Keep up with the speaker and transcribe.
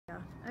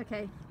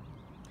Okay.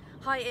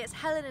 Hi, it's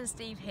Helen and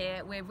Steve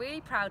here. We're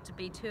really proud to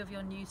be two of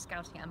your new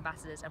scouting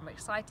ambassadors and we're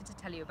excited to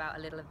tell you about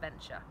a little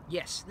adventure.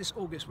 Yes, this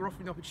August we're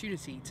offering the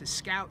opportunity to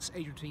scouts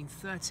aged between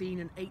 13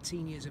 and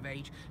 18 years of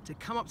age to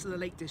come up to the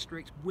Lake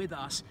District with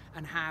us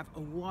and have a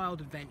wild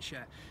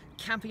adventure.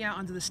 Camping out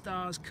under the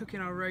stars,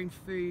 cooking our own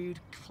food,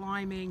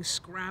 climbing,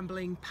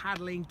 scrambling,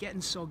 paddling, getting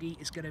soggy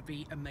is going to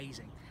be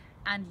amazing.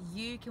 And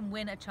you can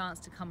win a chance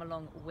to come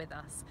along with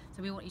us.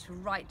 So we want you to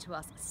write to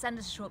us, send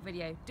us a short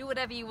video, do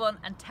whatever you want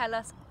and tell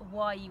us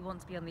why you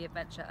want to be on the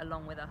adventure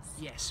along with us.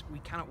 Yes, we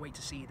cannot wait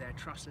to see you there.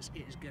 Trust us,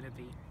 it is going to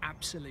be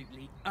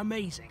absolutely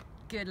amazing.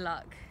 Good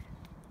luck.